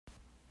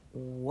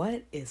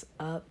What is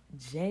up,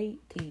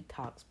 JT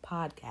Talks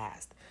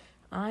podcast?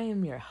 I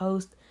am your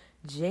host,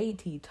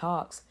 JT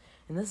Talks,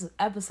 and this is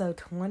episode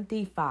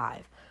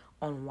 25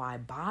 on why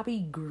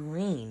Bobby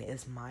Green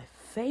is my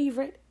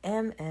favorite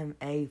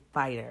MMA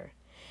fighter.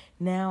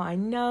 Now, I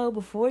know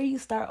before you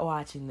start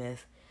watching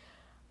this,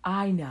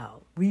 I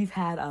know we've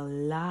had a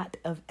lot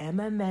of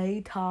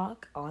MMA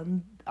talk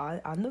on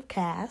the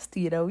cast.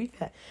 You know, we've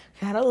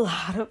had a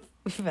lot of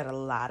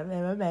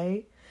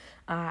MMA.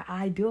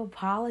 I do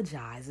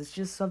apologize. It's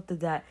just something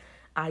that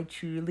I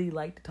truly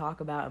like to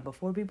talk about. And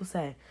before people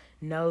say,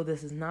 no,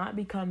 this is not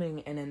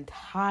becoming an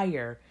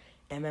entire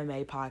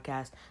MMA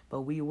podcast,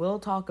 but we will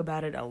talk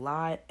about it a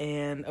lot.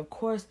 And of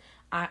course,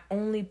 I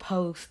only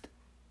post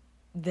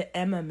the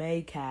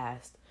MMA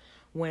cast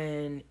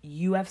when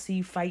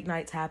UFC fight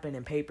nights happen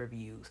and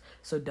pay-per-views.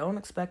 So don't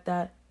expect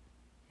that.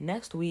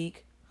 Next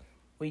week,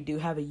 we do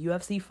have a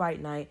UFC fight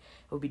night.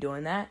 We'll be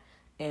doing that.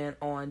 And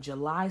on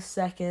July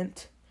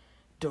 2nd,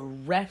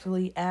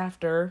 directly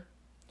after,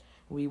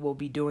 we will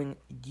be doing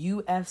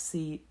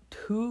UFC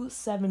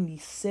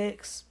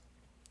 276.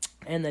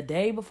 And the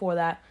day before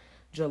that,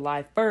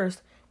 July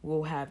 1st,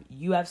 we'll have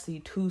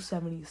UFC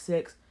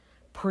 276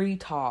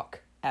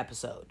 pre-talk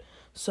episode.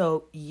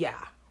 So,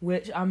 yeah,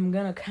 which I'm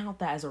going to count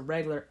that as a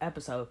regular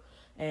episode.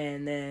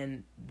 And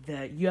then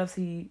the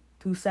UFC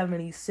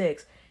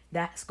 276,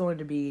 that's going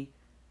to be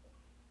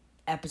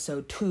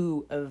episode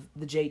 2 of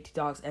the JT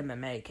Talks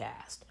MMA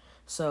cast.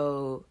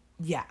 So,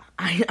 yeah,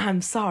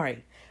 I'm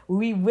sorry.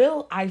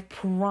 I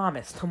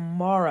promise,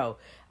 tomorrow,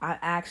 I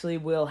actually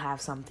will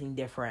have something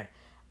different.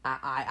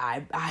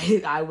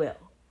 I will.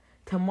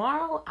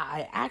 Tomorrow,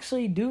 I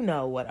actually do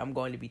know what I'm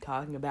going to be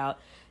talking about,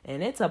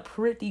 and it's a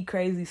pretty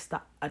crazy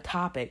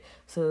topic,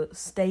 so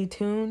stay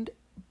tuned.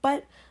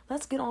 But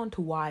let's get on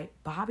to why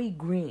Bobby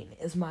Green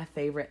is my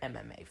favorite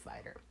MMA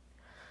fighter.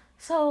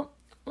 So,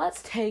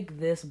 let's take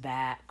this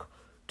back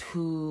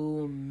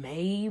to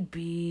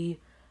maybe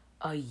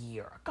a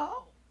year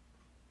ago.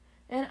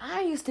 And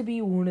I used to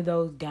be one of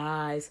those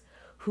guys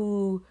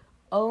who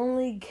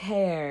only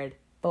cared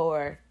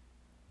for,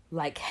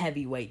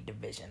 heavyweight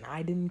division.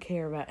 I didn't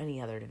care about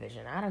any other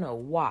division. I don't know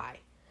why,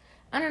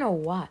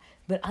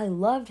 but I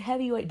loved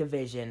heavyweight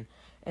division.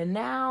 And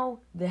now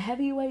the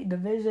heavyweight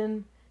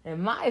division,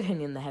 in my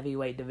opinion, the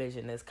heavyweight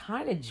division is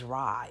kind of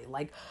dry.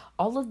 Like,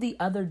 all of the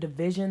other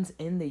divisions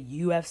in the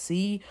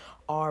UFC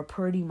are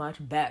pretty much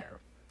better.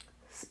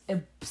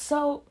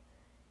 So,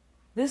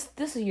 this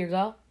a year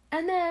ago.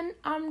 And then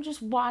I'm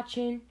just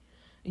watching,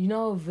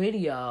 a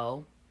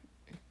video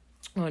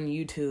on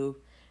YouTube,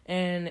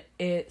 and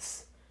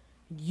it's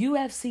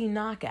UFC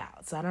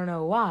knockouts. I don't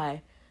know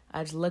why.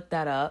 I just looked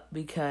that up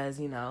because,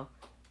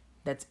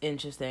 that's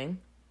interesting,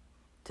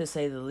 to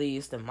say the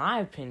least. In my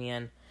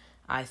opinion,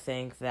 I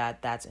think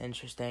that that's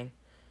interesting.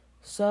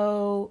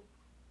 So,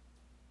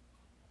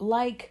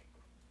 I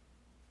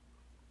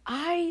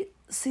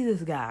see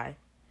this guy,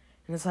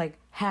 and it's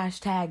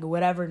hashtag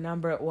whatever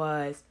number it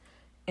was,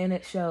 and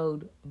it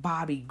showed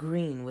Bobby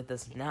Green with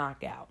this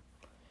knockout.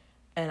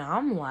 And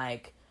I'm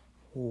like,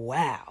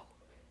 wow,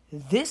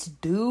 this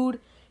dude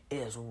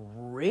is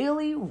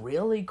really,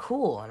 really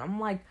cool. And I'm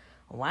like,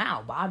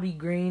 wow, Bobby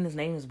Green, his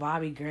name is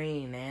Bobby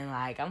Green. And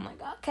I'm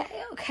like,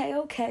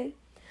 okay.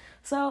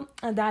 So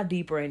I dive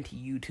deeper into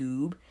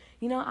YouTube.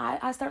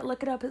 I start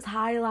looking up his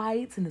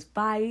highlights and his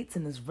fights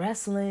and his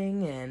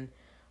wrestling and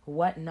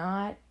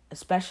whatnot,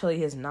 especially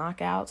his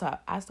knockouts.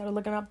 I started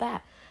looking up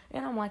that.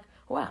 And I'm like,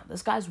 wow,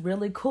 this guy's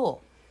really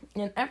cool.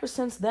 And ever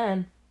since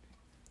then,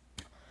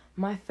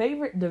 my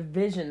favorite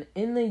division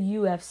in the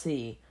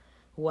UFC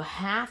will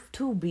have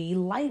to be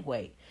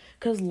lightweight.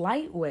 Because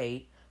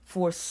lightweight,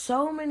 for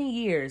so many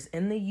years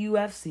in the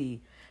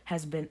UFC,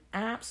 has been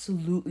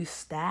absolutely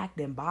stacked.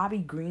 And Bobby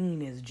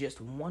Green is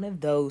just one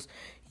of those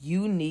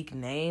unique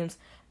names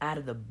out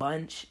of the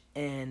bunch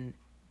in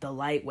the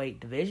lightweight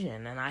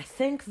division. And I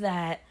think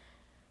that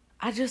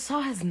I just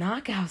saw his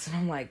knockouts and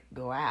I'm like,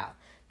 wow,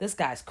 this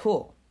guy's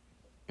cool.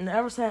 And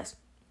ever since,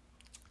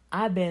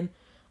 I've been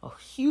a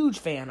huge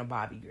fan of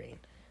Bobby Green.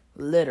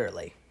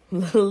 Literally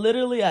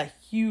a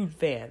huge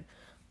fan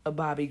of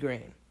Bobby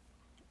Green.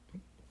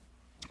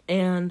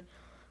 And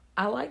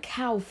I like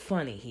how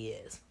funny he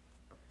is.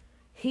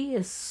 He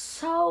is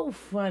so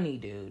funny,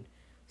 dude.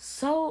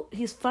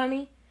 He's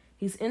funny,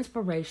 he's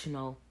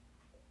inspirational,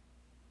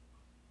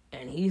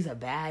 and he's a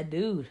bad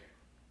dude.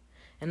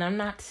 And I'm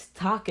not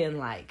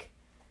talking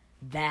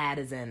bad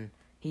as in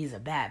he's a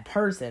bad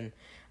person.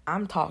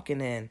 I'm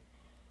talking in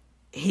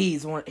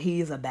he's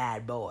a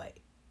bad boy.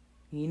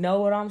 You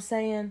know what I'm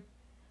saying?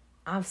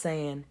 I'm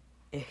saying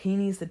if he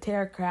needs to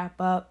tear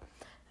crap up,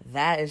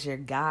 that is your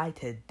guy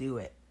to do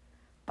it.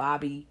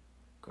 Bobby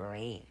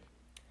Green.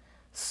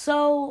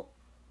 So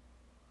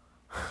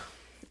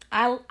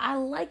I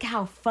like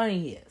how funny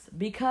he is,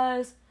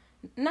 because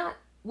not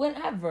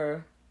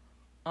whenever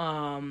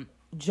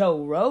Joe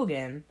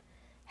Rogan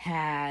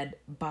had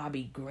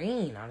Bobby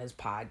Green on his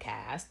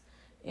podcast,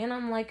 and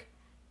I'm like,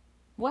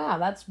 wow,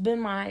 that's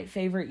been my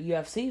favorite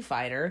UFC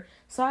fighter.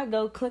 So I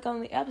go click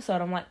on the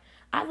episode. I'm like,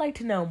 I'd like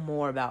to know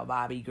more about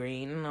Bobby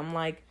Green. And I'm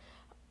like,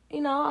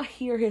 I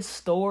hear his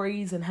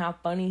stories and how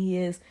funny he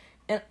is.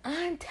 And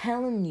I'm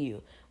telling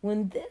you,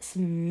 when this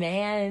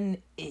man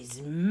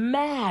is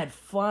mad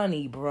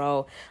funny,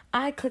 bro,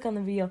 I click on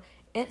the video,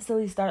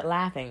 instantly start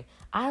laughing.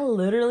 I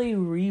literally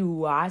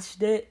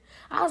rewatched it.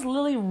 I was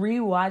literally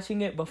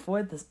rewatching it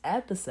before this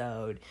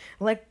episode.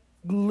 Like,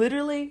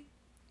 literally,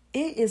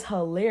 it is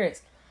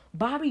hilarious.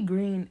 Bobby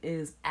Green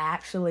is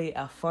actually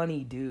a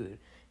funny dude.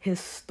 His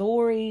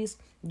stories,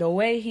 the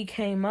way he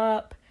came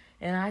up,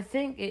 and I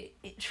think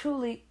it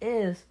truly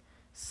is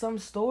some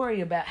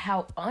story about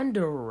how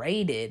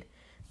underrated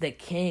the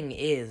King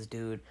is,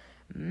 dude.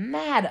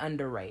 Mad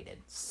underrated.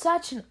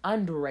 Such an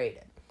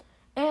underrated.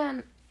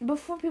 And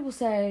before people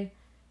say,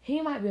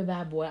 he might be a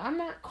bad boy, I'm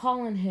not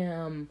calling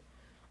him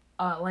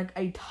like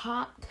a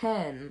top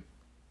 10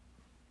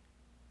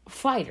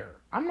 fighter.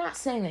 I'm not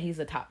saying that he's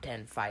a top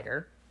 10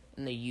 fighter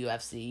in the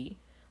UFC.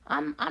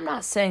 I'm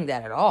not saying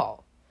that at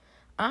all.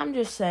 I'm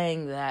just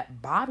saying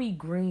that Bobby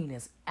Green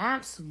is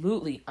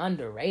absolutely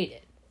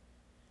underrated.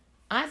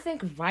 I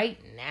think right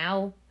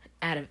now,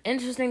 out of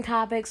interesting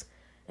topics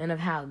and of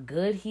how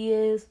good he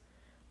is,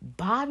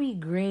 Bobby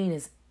Green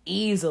is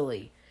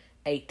easily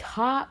a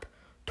top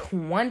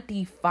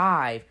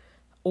 25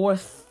 or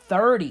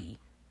 30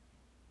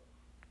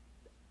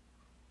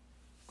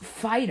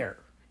 fighter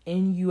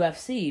in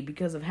UFC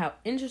because of how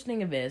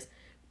interesting it is.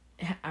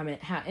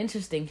 How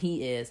interesting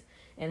he is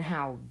and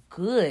how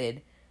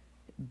good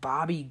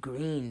Bobby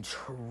Green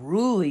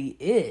truly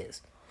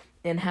is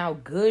and how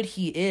good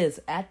he is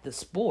at the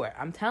sport.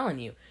 I'm telling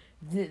you,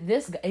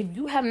 this guy, if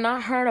you have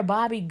not heard of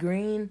Bobby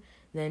Green,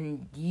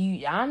 then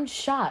I'm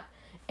shocked.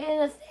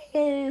 And the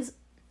thing is,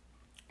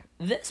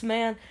 this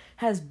man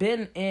has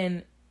been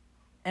in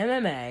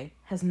MMA,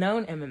 has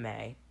known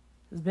MMA,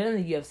 has been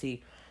in the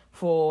UFC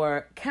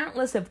for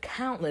countless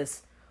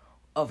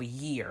of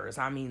years.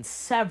 I mean,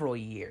 several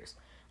years.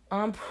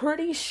 I'm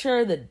pretty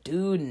sure the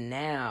dude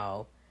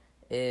now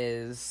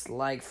is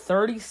like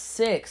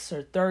 36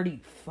 or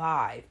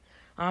 35.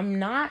 I'm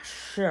not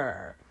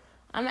sure.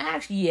 I'm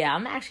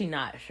actually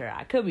not sure.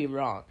 I could be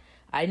wrong.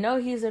 I know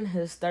he's in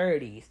his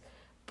 30s,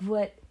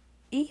 but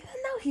even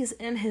though he's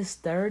in his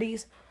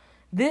 30s,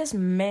 this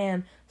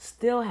man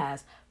still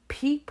has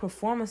peak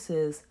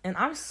performances, and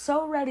I'm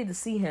so ready to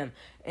see him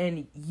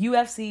in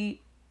UFC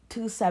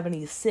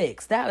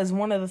 276. That is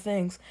one of the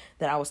things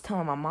that I was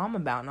telling my mom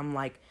about, and I'm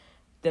like,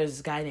 there's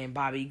this guy named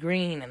Bobby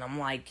Green, and I'm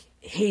like,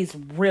 he's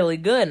really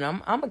good,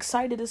 and I'm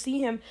excited to see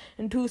him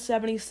in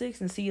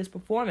 276 and see his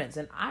performance.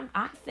 And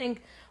I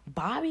think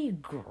Bobby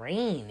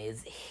Green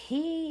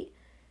he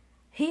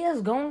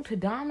is going to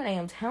dominate.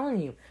 I'm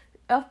telling you.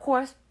 Of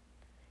course,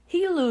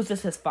 he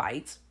loses his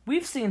fights.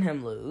 We've seen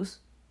him lose.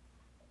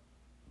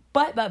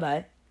 But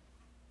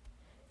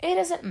it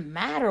doesn't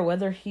matter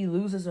whether he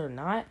loses or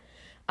not.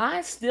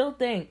 I still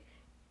think,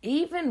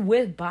 even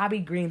with Bobby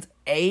Green's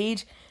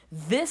age,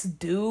 this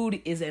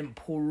dude is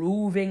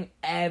improving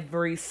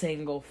every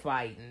single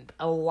fight. And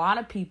a lot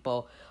of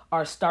people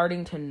are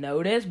starting to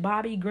notice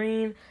Bobby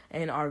Green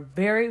and are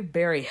very,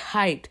 very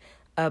hyped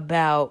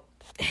about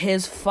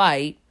his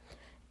fight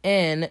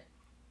in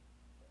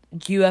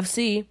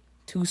UFC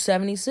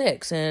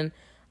 276. And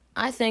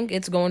I think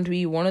it's going to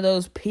be one of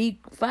those peak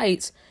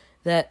fights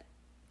that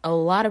a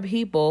lot of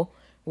people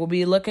will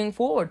be looking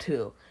forward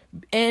to.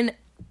 And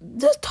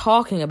just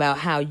talking about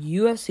how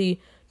UFC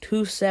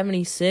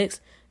 276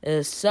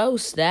 is so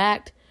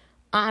stacked.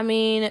 I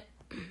mean,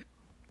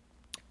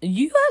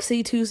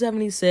 UFC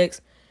 276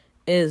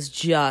 is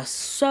just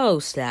so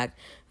stacked.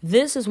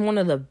 This is one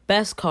of the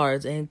best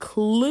cards,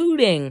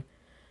 including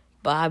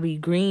Bobby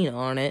Green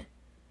on it.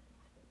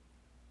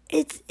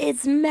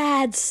 It's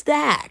mad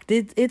stacked.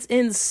 It's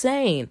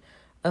insane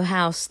of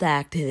how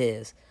stacked it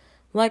is.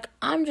 Like,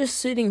 I'm just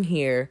sitting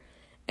here,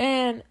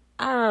 and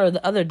I don't know,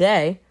 the other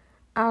day,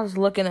 I was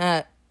looking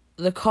at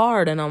the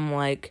card, and I'm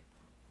like,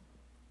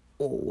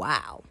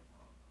 wow.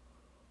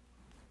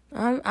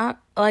 I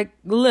like,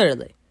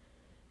 literally,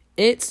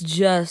 it's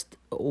just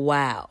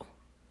wow.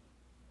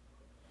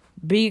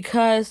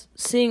 Because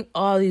seeing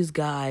all these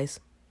guys,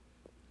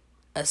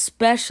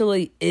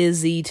 especially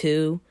Izzy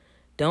too,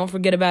 don't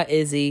forget about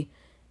Izzy,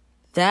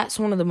 that's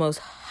one of the most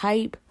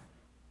hype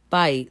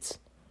fights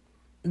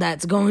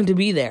that's going to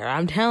be there.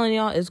 I'm telling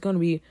y'all, it's going to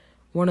be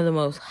one of the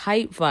most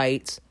hype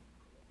fights.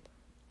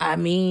 I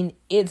mean,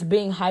 it's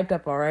being hyped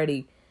up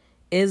already.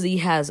 Izzy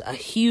has a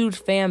huge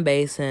fan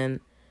base, and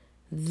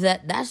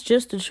that's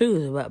just the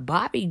truth. But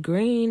Bobby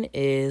Green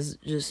is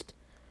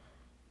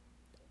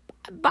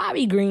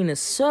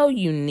so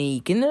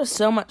unique, and there's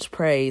so much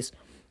praise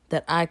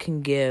that I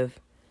can give.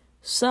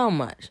 So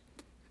much.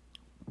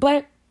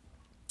 But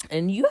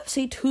in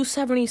UFC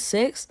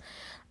 276,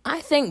 I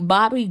think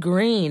Bobby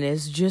Green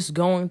is just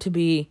going to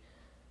be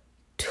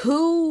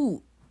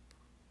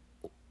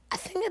I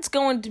think it's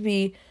going to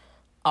be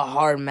a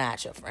hard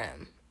matchup for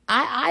him.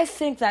 I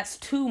think that's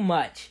too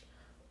much.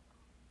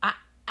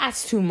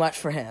 That's too much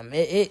for him.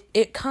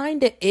 It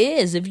kind of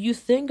is. If you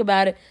think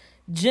about it,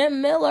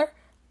 Jim Miller,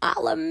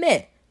 I'll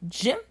admit,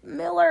 Jim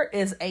Miller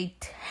is a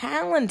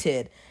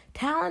talented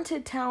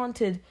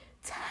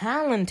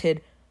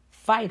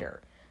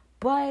fighter.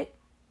 But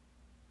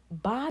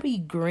Bobby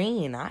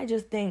Green, I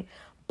just think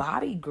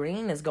Bobby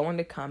Green is going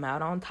to come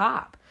out on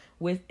top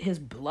with his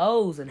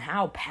blows and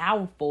how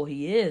powerful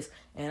he is.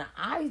 And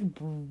I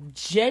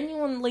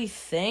genuinely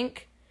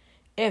think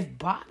if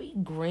Bobby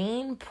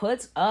Green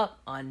puts up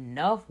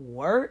enough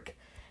work,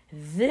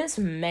 this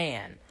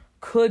man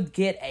could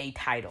get a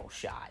title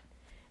shot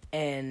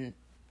in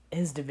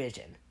his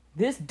division.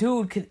 This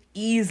dude could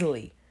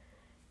easily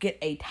get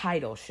a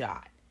title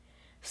shot.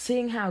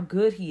 Seeing how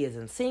good he is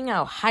and seeing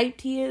how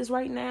hyped he is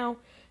right now.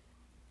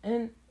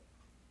 And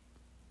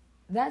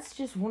that's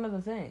just one of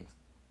the things.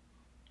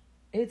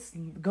 It's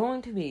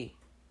going to be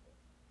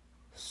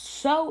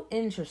so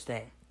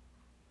interesting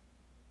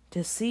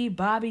to see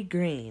Bobby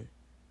Green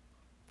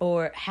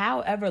for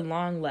however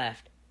long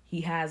left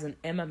he has in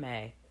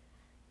MMA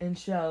and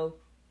show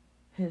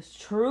his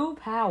true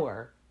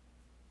power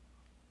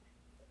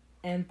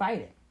in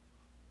fighting.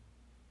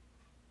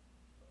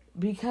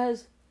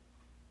 Because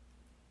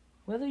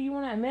whether you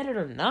want to admit it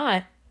or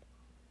not,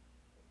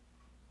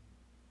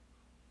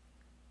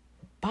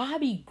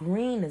 Bobby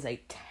Green is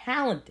a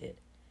talented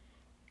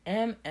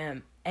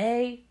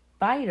MMA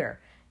fighter.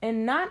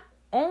 And not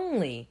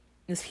only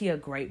is he a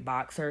great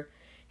boxer,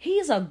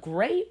 he's a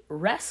great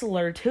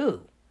wrestler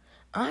too.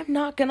 I'm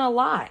not gonna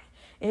lie.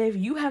 If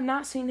you have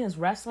not seen his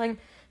wrestling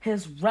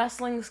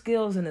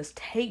skills and his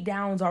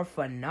takedowns are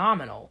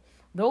phenomenal.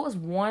 There was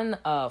one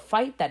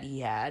fight that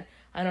he had,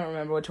 I don't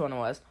remember which one it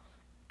was,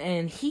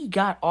 and he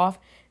got off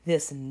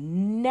this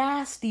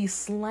nasty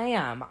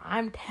slam.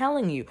 I'm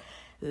telling you,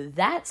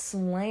 that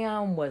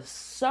slam was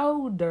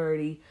so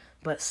dirty,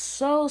 but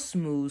so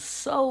smooth,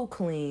 so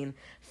clean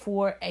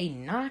for a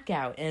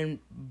knockout. And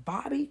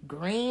Bobby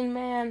Green,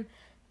 man,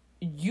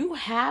 you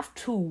have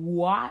to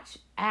watch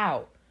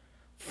out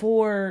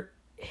for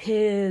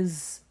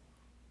his...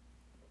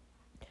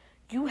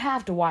 You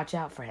have to watch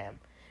out for him.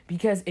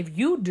 Because if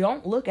you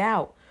don't look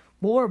out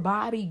for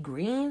Bobby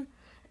Green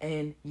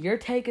and you're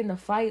taking the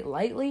fight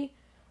lightly,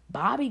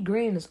 Bobby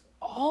Green is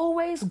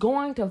always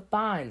going to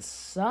find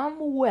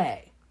some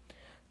way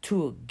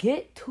to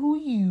get to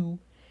you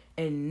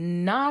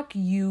and knock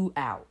you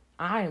out.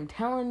 I am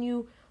telling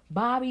you,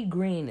 Bobby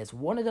Green is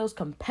one of those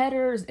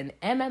competitors in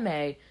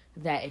MMA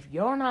that if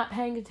you're not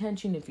paying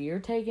attention, if you're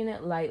taking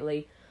it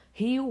lightly,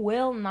 he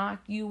will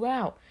knock you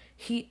out.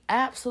 He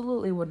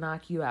absolutely will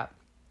knock you out.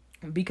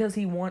 Because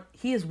he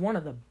is one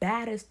of the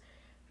baddest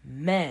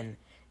men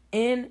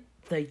in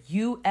the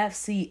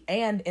UFC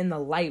and in the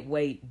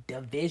lightweight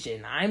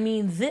division. I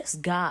mean, this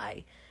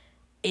guy,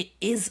 it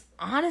is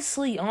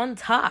honestly on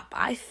top.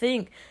 I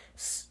think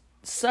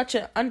such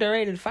an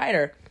underrated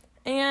fighter.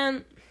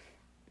 And,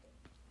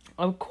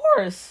 of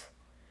course,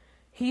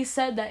 he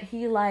said that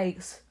he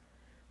likes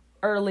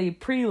early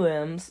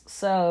prelims.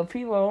 So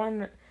people are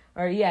wondering,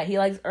 he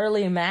likes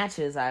early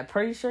matches. I'm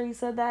pretty sure he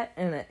said that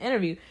in an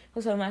interview.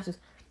 So matches.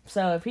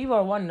 So if people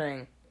are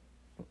wondering,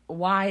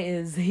 why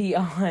is he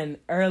on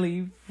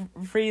early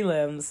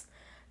prelims,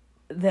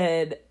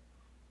 then,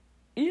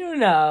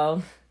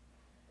 I'm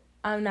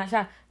not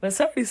sure. But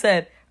somebody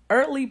said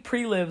early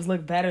prelims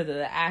look better than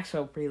the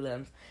actual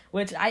prelims,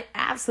 which I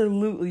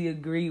absolutely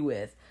agree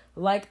with.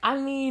 The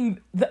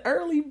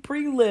early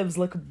prelims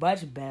look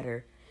much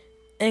better,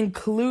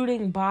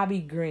 including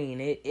Bobby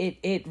Green.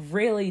 It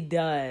really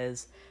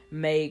does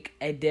make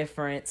a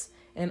difference.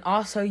 And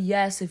also,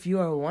 yes, if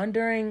you are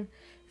wondering,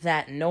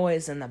 that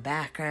noise in the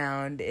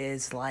background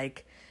is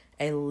like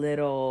a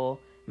little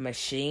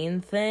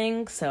machine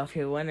thing. So if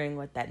you're wondering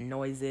what that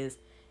noise is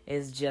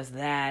just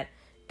that.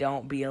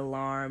 Don't be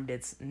alarmed.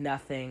 It's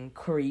nothing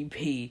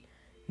creepy,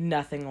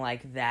 nothing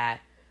like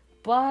that.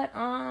 But,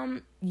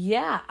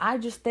 I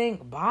just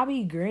think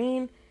Bobby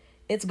Green,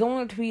 it's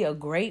going to be a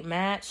great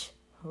match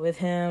with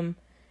him.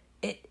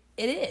 It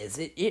is.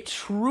 It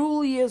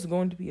truly is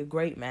going to be a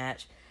great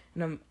match.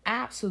 And I'm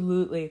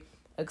absolutely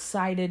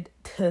excited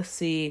to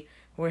see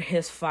where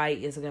his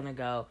fight is going to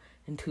go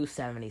in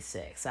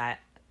 276. I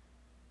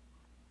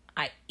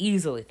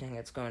easily think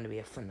it's going to be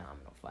a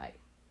phenomenal fight.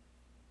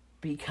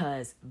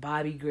 Because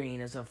Bobby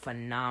Green is a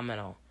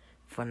phenomenal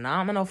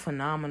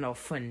fighter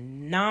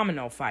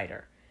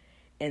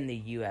in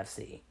the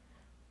UFC.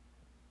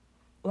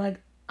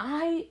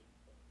 I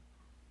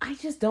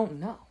just don't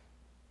know.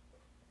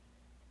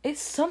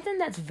 It's something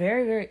that's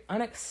very, very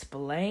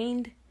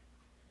unexplained.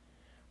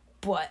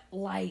 But,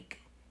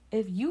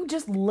 if you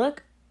just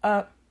look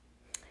up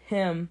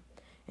him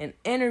in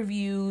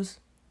interviews,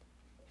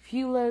 if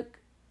you look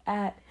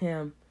at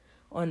him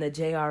on the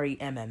JRE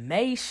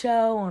MMA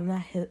show, on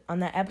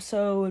that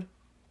episode,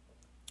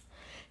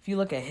 if you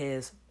look at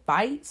his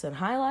fights and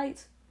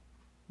highlights,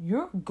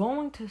 you're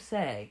going to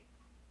say,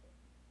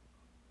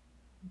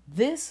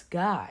 this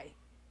guy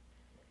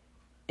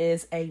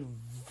is a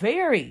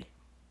very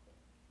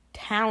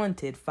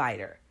talented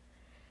fighter.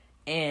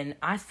 And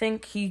I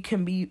think he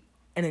can be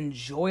an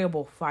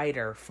enjoyable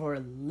fighter for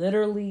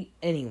literally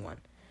anyone.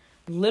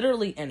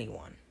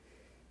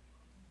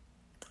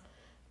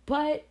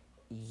 But,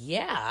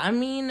 yeah, I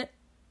mean,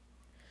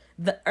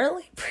 the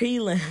early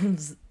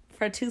prelims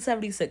for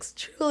 276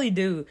 truly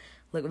do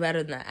look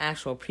better than the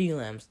actual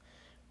prelims.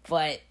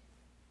 But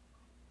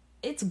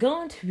it's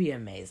going to be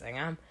amazing.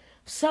 I'm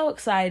so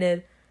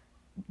excited.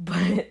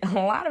 But a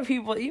lot of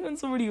people, even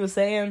somebody was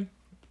saying,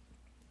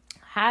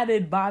 how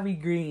did Bobby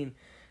Green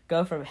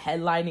go from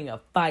headlining a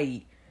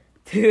fight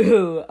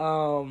to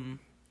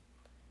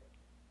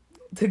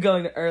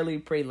going to early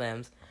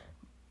prelims?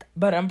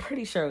 But I'm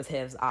pretty sure it was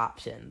his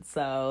option.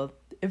 So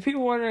if you're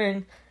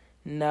wondering,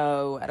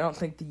 no, I don't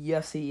think the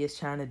UFC is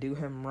trying to do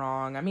him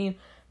wrong. I mean,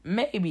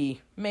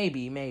 maybe.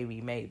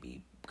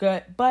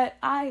 Good, but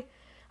I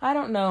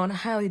don't know, and I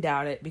highly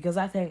doubt it, because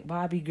I think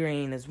Bobby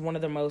Green is one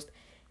of the most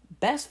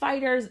best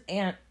fighters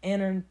and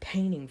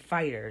entertaining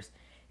fighters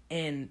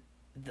in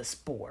the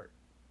sport.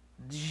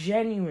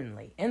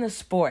 Genuinely, in the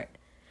sport,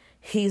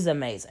 he's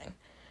amazing.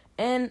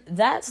 And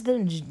that's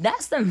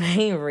the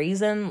main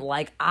reason,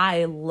 like,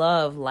 I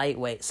love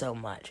lightweight so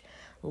much.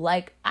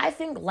 Like, I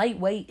think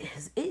lightweight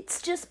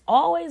it's just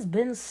always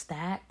been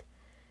stacked.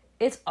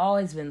 It's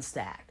always been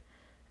stacked.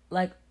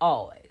 Like,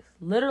 always.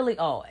 Literally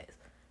always.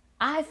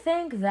 I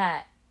think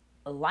that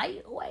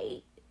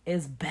lightweight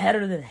is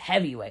better than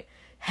heavyweight.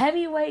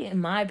 Heavyweight, in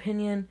my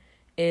opinion,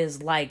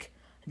 is, like,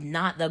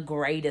 not the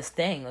greatest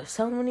thing. There's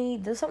so many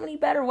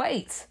better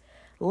weights.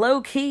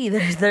 Low key,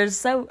 there's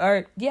so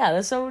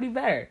many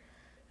better.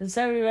 There's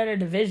so many better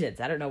divisions.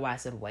 I don't know why I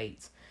said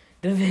weights.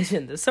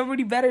 Division. There's so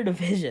many better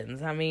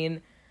divisions. I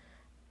mean,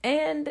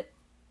 and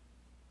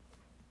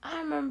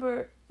I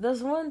remember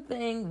there's one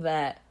thing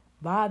that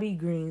Bobby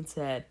Green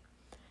said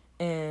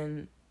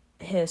in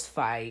his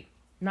fight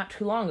not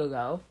too long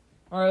ago,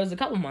 or it was a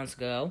couple months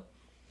ago.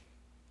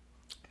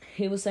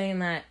 He was saying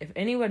that if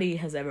anybody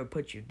has ever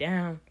put you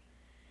down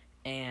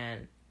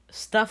and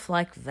stuff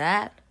like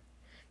that,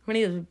 when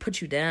he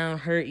put you down,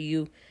 hurt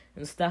you,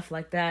 and stuff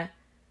like that,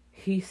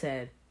 he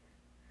said,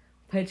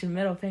 put your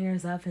middle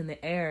fingers up in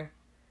the air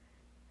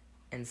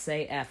and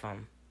say F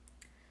them.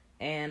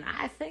 And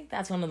I think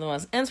that's one of the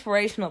most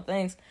inspirational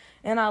things.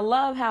 And I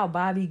love how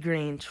Bobby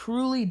Green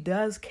truly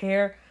does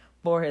care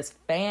for his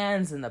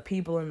fans and the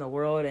people in the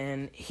world.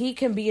 And he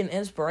can be an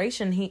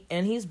inspiration.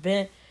 He's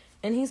been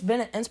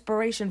an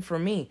inspiration for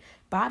me.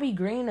 Bobby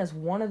Green is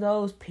one of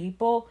those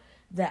people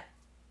that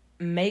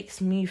makes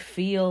me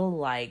feel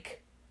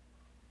like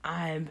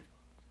I'm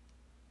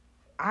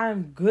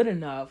good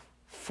enough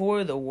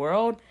for the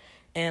world.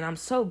 And I'm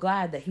so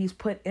glad that he's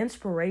put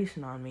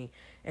inspiration on me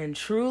and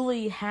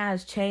truly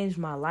has changed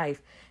my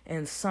life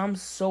in some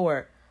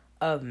sort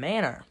of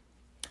manner.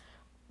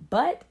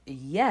 But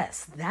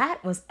yes,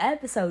 that was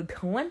episode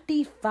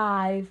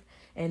 25.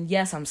 And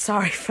yes, I'm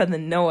sorry for the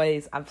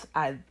noise.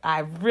 I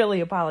really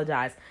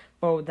apologize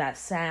for that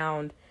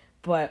sound.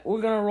 But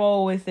we're going to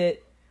roll with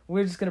it.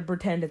 We're just going to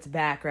pretend it's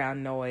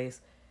background noise.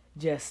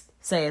 Just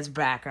say it's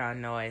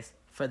background noise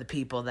for the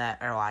people that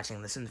are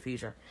watching this in the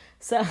future.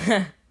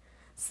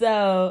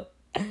 So,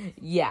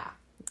 yeah,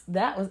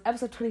 that was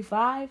episode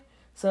 25.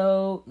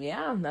 So,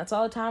 yeah, that's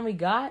all the time we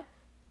got.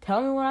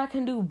 Tell me what I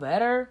can do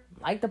better.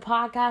 Like the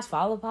podcast,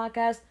 follow the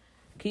podcast,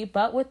 keep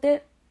up with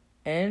it.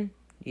 And,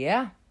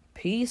 yeah,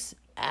 peace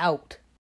out.